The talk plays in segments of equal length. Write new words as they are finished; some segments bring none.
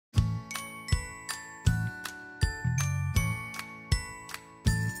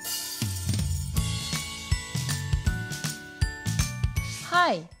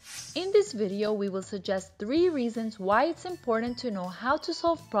Hi! In this video, we will suggest 3 reasons why it's important to know how to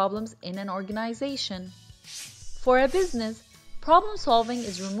solve problems in an organization. For a business, problem solving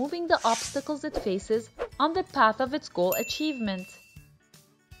is removing the obstacles it faces on the path of its goal achievement.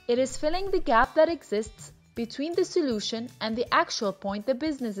 It is filling the gap that exists between the solution and the actual point the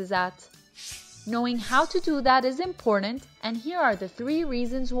business is at. Knowing how to do that is important, and here are the 3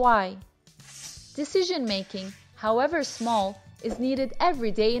 reasons why. Decision making, however small, is needed every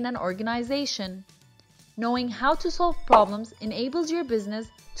day in an organization. Knowing how to solve problems enables your business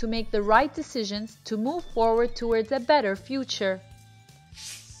to make the right decisions to move forward towards a better future.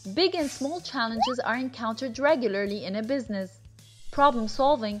 Big and small challenges are encountered regularly in a business. Problem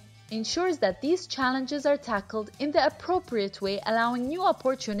solving ensures that these challenges are tackled in the appropriate way, allowing new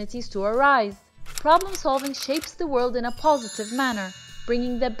opportunities to arise. Problem solving shapes the world in a positive manner,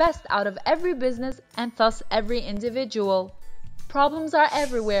 bringing the best out of every business and thus every individual. Problems are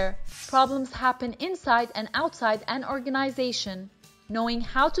everywhere. Problems happen inside and outside an organization. Knowing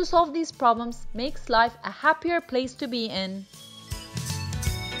how to solve these problems makes life a happier place to be in.